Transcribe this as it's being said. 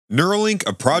Neuralink,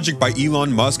 a project by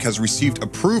Elon Musk, has received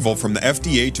approval from the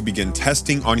FDA to begin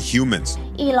testing on humans.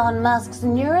 Elon Musk's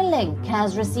Neuralink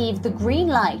has received the green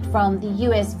light from the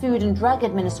U.S. Food and Drug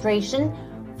Administration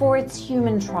for its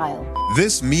human trial.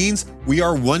 This means we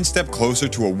are one step closer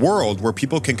to a world where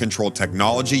people can control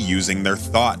technology using their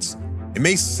thoughts. It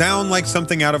may sound like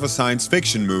something out of a science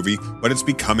fiction movie, but it's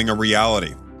becoming a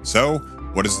reality. So,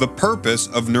 what is the purpose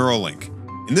of Neuralink?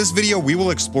 In this video, we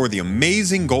will explore the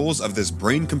amazing goals of this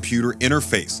brain-computer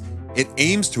interface. It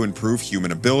aims to improve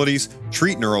human abilities,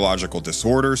 treat neurological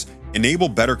disorders, enable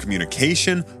better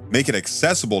communication, make it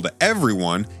accessible to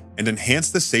everyone, and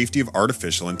enhance the safety of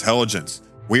artificial intelligence.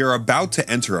 We are about to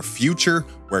enter a future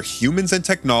where humans and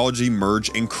technology merge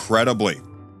incredibly.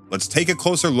 Let's take a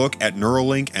closer look at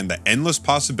Neuralink and the endless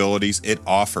possibilities it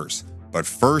offers. But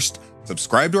first,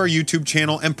 subscribe to our YouTube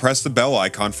channel and press the bell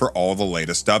icon for all the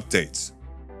latest updates.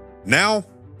 Now,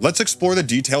 let's explore the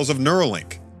details of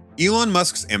Neuralink. Elon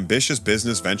Musk's ambitious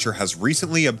business venture has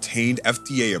recently obtained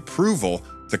FDA approval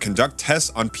to conduct tests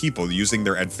on people using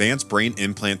their advanced brain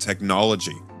implant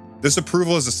technology. This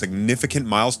approval is a significant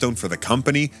milestone for the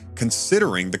company,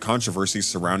 considering the controversies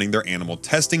surrounding their animal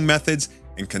testing methods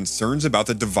and concerns about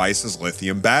the device's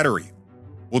lithium battery.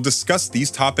 We'll discuss these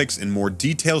topics in more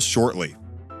detail shortly.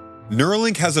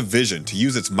 Neuralink has a vision to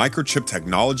use its microchip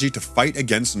technology to fight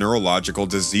against neurological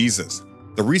diseases.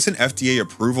 The recent FDA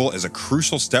approval is a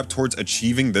crucial step towards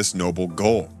achieving this noble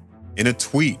goal. In a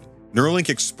tweet, Neuralink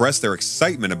expressed their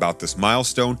excitement about this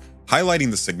milestone,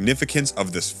 highlighting the significance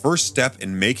of this first step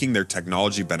in making their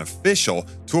technology beneficial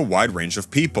to a wide range of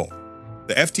people.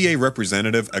 The FDA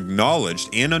representative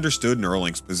acknowledged and understood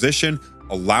Neuralink's position,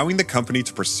 allowing the company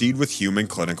to proceed with human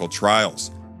clinical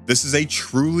trials. This is a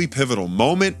truly pivotal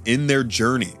moment in their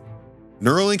journey.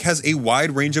 Neuralink has a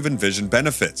wide range of envisioned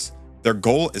benefits. Their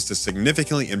goal is to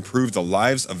significantly improve the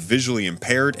lives of visually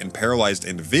impaired and paralyzed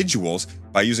individuals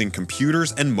by using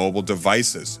computers and mobile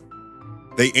devices.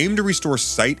 They aim to restore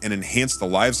sight and enhance the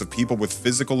lives of people with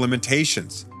physical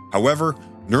limitations. However,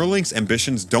 Neuralink's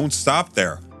ambitions don't stop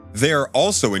there. They are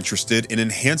also interested in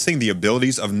enhancing the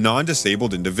abilities of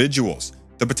non-disabled individuals.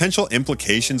 The potential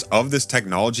implications of this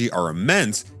technology are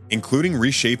immense, including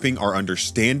reshaping our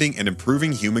understanding and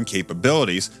improving human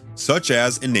capabilities, such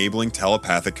as enabling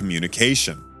telepathic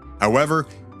communication. However,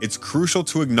 it's crucial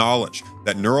to acknowledge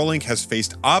that Neuralink has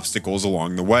faced obstacles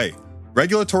along the way.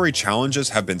 Regulatory challenges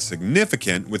have been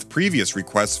significant, with previous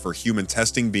requests for human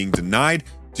testing being denied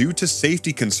due to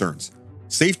safety concerns.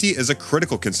 Safety is a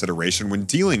critical consideration when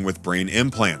dealing with brain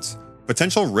implants.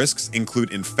 Potential risks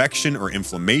include infection or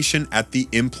inflammation at the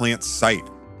implant site,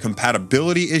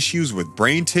 compatibility issues with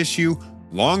brain tissue,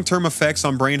 long-term effects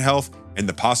on brain health, and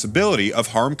the possibility of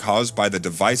harm caused by the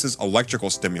device's electrical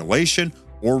stimulation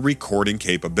or recording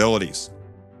capabilities.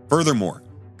 Furthermore,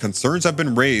 concerns have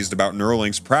been raised about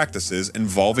Neuralink's practices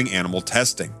involving animal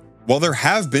testing. While there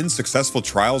have been successful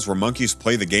trials where monkeys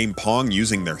play the game Pong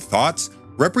using their thoughts,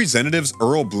 Representatives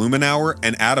Earl Blumenauer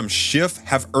and Adam Schiff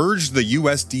have urged the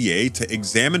USDA to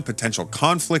examine potential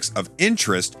conflicts of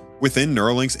interest within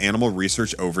Neuralink's Animal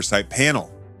Research Oversight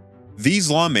Panel. These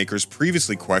lawmakers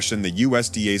previously questioned the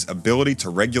USDA's ability to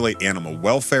regulate animal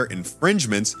welfare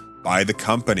infringements by the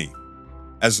company.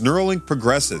 As Neuralink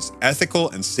progresses,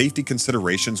 ethical and safety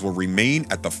considerations will remain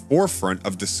at the forefront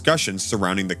of discussions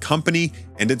surrounding the company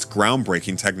and its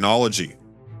groundbreaking technology.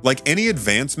 Like any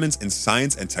advancements in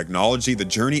science and technology, the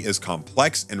journey is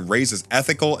complex and raises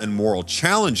ethical and moral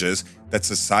challenges that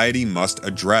society must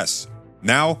address.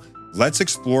 Now, let's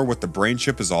explore what the brain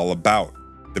chip is all about.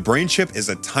 The brain chip is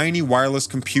a tiny wireless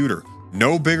computer,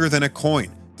 no bigger than a coin,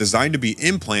 designed to be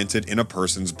implanted in a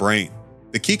person's brain.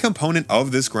 The key component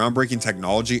of this groundbreaking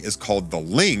technology is called the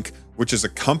link, which is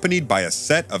accompanied by a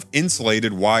set of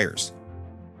insulated wires.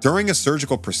 During a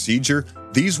surgical procedure,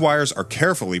 these wires are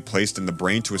carefully placed in the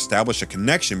brain to establish a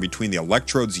connection between the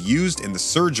electrodes used in the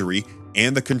surgery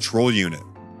and the control unit.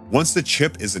 Once the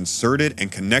chip is inserted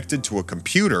and connected to a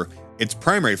computer, its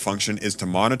primary function is to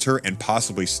monitor and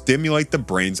possibly stimulate the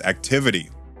brain's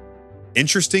activity.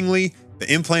 Interestingly,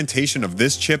 the implantation of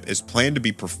this chip is planned to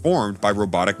be performed by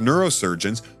robotic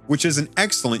neurosurgeons, which is an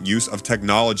excellent use of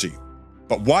technology.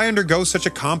 But why undergo such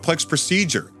a complex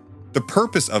procedure? The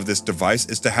purpose of this device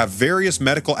is to have various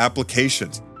medical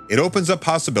applications. It opens up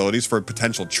possibilities for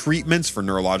potential treatments for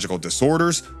neurological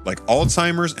disorders like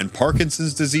Alzheimer's and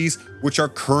Parkinson's disease, which are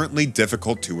currently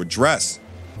difficult to address.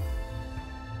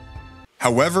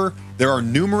 However, there are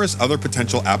numerous other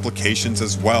potential applications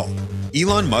as well.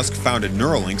 Elon Musk founded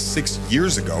Neuralink 6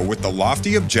 years ago with the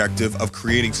lofty objective of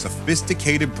creating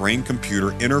sophisticated brain-computer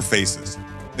interfaces.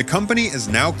 The company is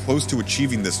now close to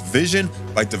achieving this vision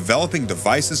by developing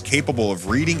devices capable of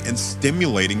reading and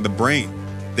stimulating the brain.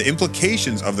 The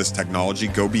implications of this technology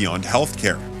go beyond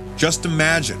healthcare. Just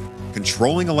imagine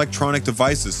controlling electronic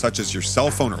devices such as your cell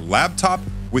phone or laptop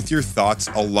with your thoughts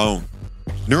alone.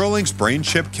 Neuralink's brain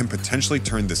chip can potentially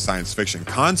turn this science fiction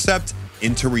concept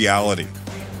into reality.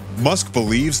 Musk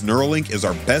believes Neuralink is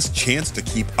our best chance to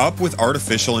keep up with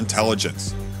artificial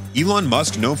intelligence. Elon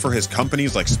Musk, known for his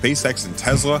companies like SpaceX and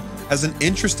Tesla, has an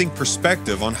interesting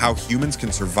perspective on how humans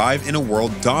can survive in a world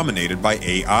dominated by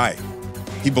AI.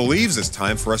 He believes it's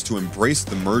time for us to embrace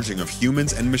the merging of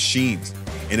humans and machines.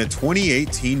 In a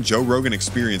 2018 Joe Rogan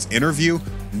Experience interview,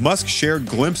 Musk shared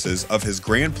glimpses of his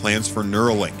grand plans for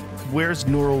Neuralink. Where's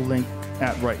Neuralink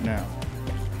at right now?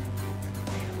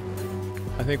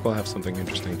 I think we'll have something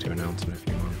interesting to announce in a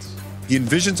few months. He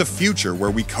envisions a future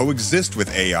where we coexist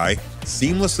with AI,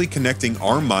 seamlessly connecting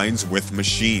our minds with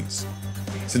machines.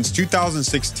 Since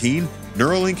 2016,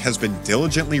 Neuralink has been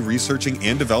diligently researching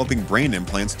and developing brain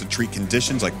implants to treat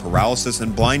conditions like paralysis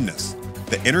and blindness.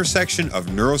 The intersection of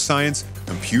neuroscience,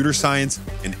 computer science,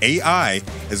 and AI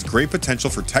has great potential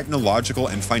for technological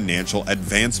and financial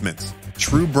advancements.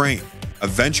 True Brain, a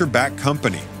venture-backed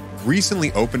company,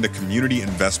 recently opened a community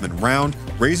investment round,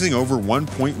 raising over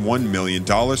 $1.1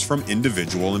 million from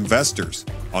individual investors.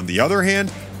 On the other hand,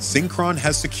 Synchron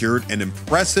has secured an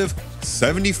impressive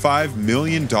 $75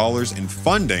 million in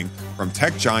funding from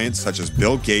tech giants such as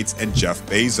Bill Gates and Jeff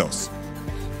Bezos.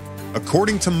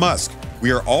 According to Musk,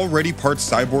 we are already part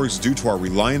cyborgs due to our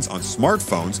reliance on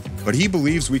smartphones, but he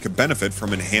believes we could benefit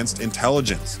from enhanced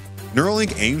intelligence.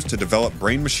 Neuralink aims to develop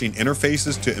brain-machine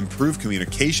interfaces to improve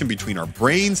communication between our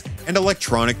brains and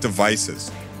electronic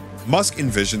devices. Musk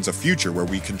envisions a future where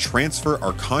we can transfer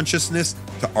our consciousness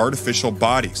to artificial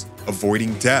bodies,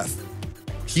 avoiding death.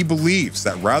 He believes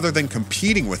that rather than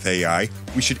competing with AI,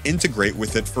 we should integrate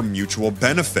with it for mutual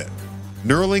benefit.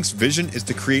 Neuralink's vision is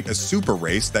to create a super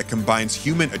race that combines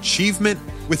human achievement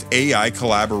with AI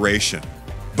collaboration.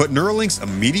 But Neuralink's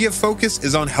immediate focus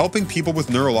is on helping people with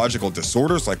neurological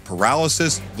disorders like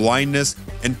paralysis, blindness,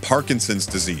 and Parkinson's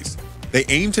disease. They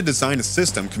aim to design a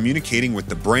system communicating with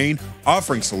the brain,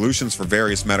 offering solutions for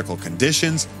various medical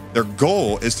conditions. Their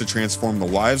goal is to transform the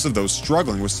lives of those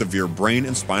struggling with severe brain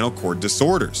and spinal cord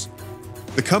disorders.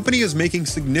 The company is making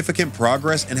significant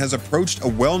progress and has approached a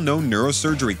well-known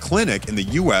neurosurgery clinic in the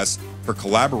US for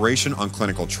collaboration on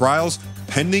clinical trials,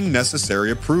 pending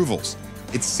necessary approvals.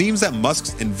 It seems that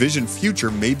Musk's envisioned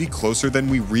future may be closer than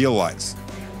we realize.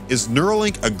 Is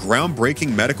Neuralink a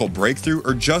groundbreaking medical breakthrough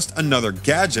or just another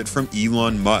gadget from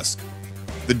Elon Musk?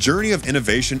 The journey of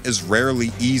innovation is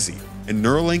rarely easy, and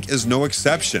Neuralink is no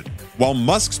exception. While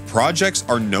Musk's projects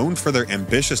are known for their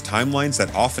ambitious timelines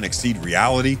that often exceed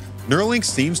reality, Neuralink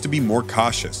seems to be more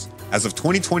cautious. As of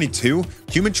 2022,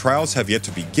 human trials have yet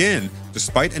to begin,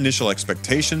 despite initial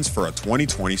expectations for a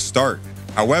 2020 start.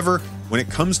 However, when it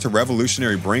comes to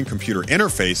revolutionary brain-computer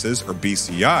interfaces, or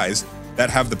BCIs, that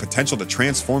have the potential to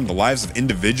transform the lives of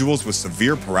individuals with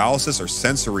severe paralysis or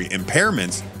sensory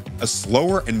impairments, a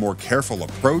slower and more careful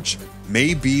approach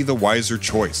may be the wiser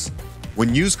choice.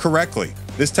 When used correctly,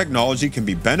 this technology can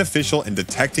be beneficial in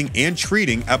detecting and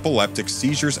treating epileptic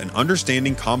seizures and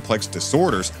understanding complex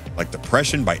disorders like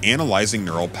depression by analyzing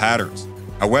neural patterns.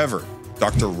 However,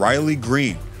 Dr. Riley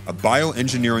Green, a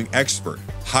bioengineering expert,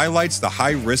 highlights the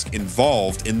high risk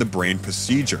involved in the brain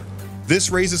procedure. This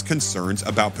raises concerns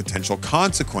about potential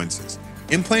consequences.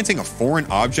 Implanting a foreign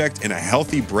object in a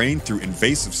healthy brain through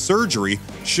invasive surgery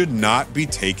should not be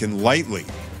taken lightly.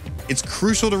 It's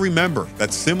crucial to remember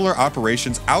that similar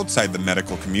operations outside the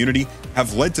medical community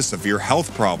have led to severe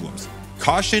health problems.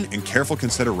 Caution and careful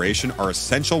consideration are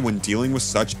essential when dealing with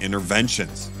such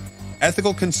interventions.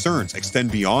 Ethical concerns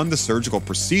extend beyond the surgical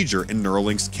procedure in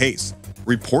Neuralink's case.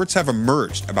 Reports have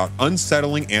emerged about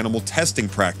unsettling animal testing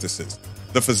practices.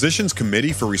 The Physicians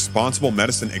Committee for Responsible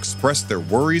Medicine expressed their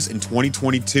worries in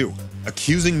 2022,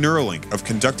 accusing Neuralink of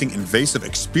conducting invasive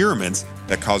experiments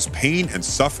that cause pain and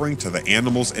suffering to the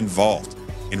animals involved.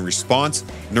 In response,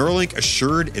 Neuralink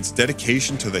assured its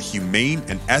dedication to the humane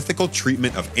and ethical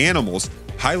treatment of animals,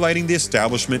 highlighting the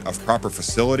establishment of proper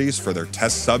facilities for their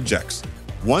test subjects.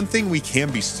 One thing we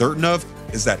can be certain of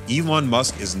is that Elon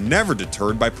Musk is never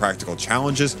deterred by practical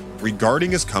challenges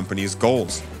regarding his company's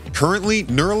goals. Currently,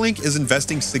 Neuralink is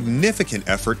investing significant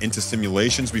effort into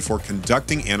simulations before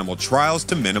conducting animal trials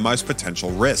to minimize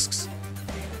potential risks.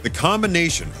 The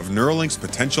combination of Neuralink's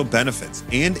potential benefits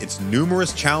and its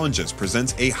numerous challenges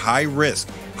presents a high-risk,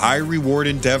 high-reward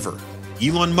endeavor.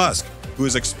 Elon Musk, who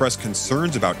has expressed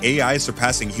concerns about AI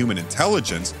surpassing human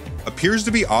intelligence, appears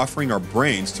to be offering our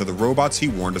brains to the robots he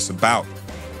warned us about.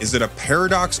 Is it a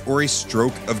paradox or a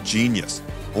stroke of genius?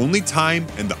 Only time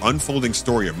and the unfolding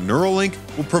story of Neuralink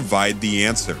will provide the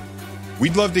answer.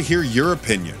 We'd love to hear your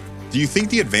opinion. Do you think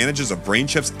the advantages of brain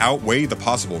chips outweigh the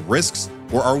possible risks?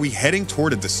 Or are we heading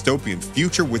toward a dystopian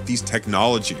future with these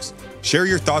technologies? Share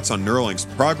your thoughts on Neuralink's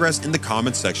progress in the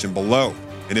comments section below.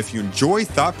 And if you enjoy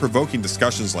thought-provoking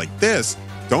discussions like this,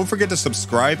 don't forget to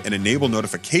subscribe and enable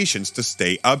notifications to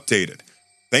stay updated.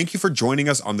 Thank you for joining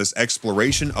us on this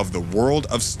exploration of the world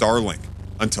of Starlink.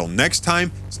 Until next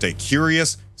time, stay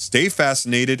curious, stay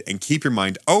fascinated, and keep your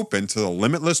mind open to the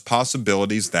limitless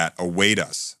possibilities that await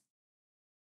us.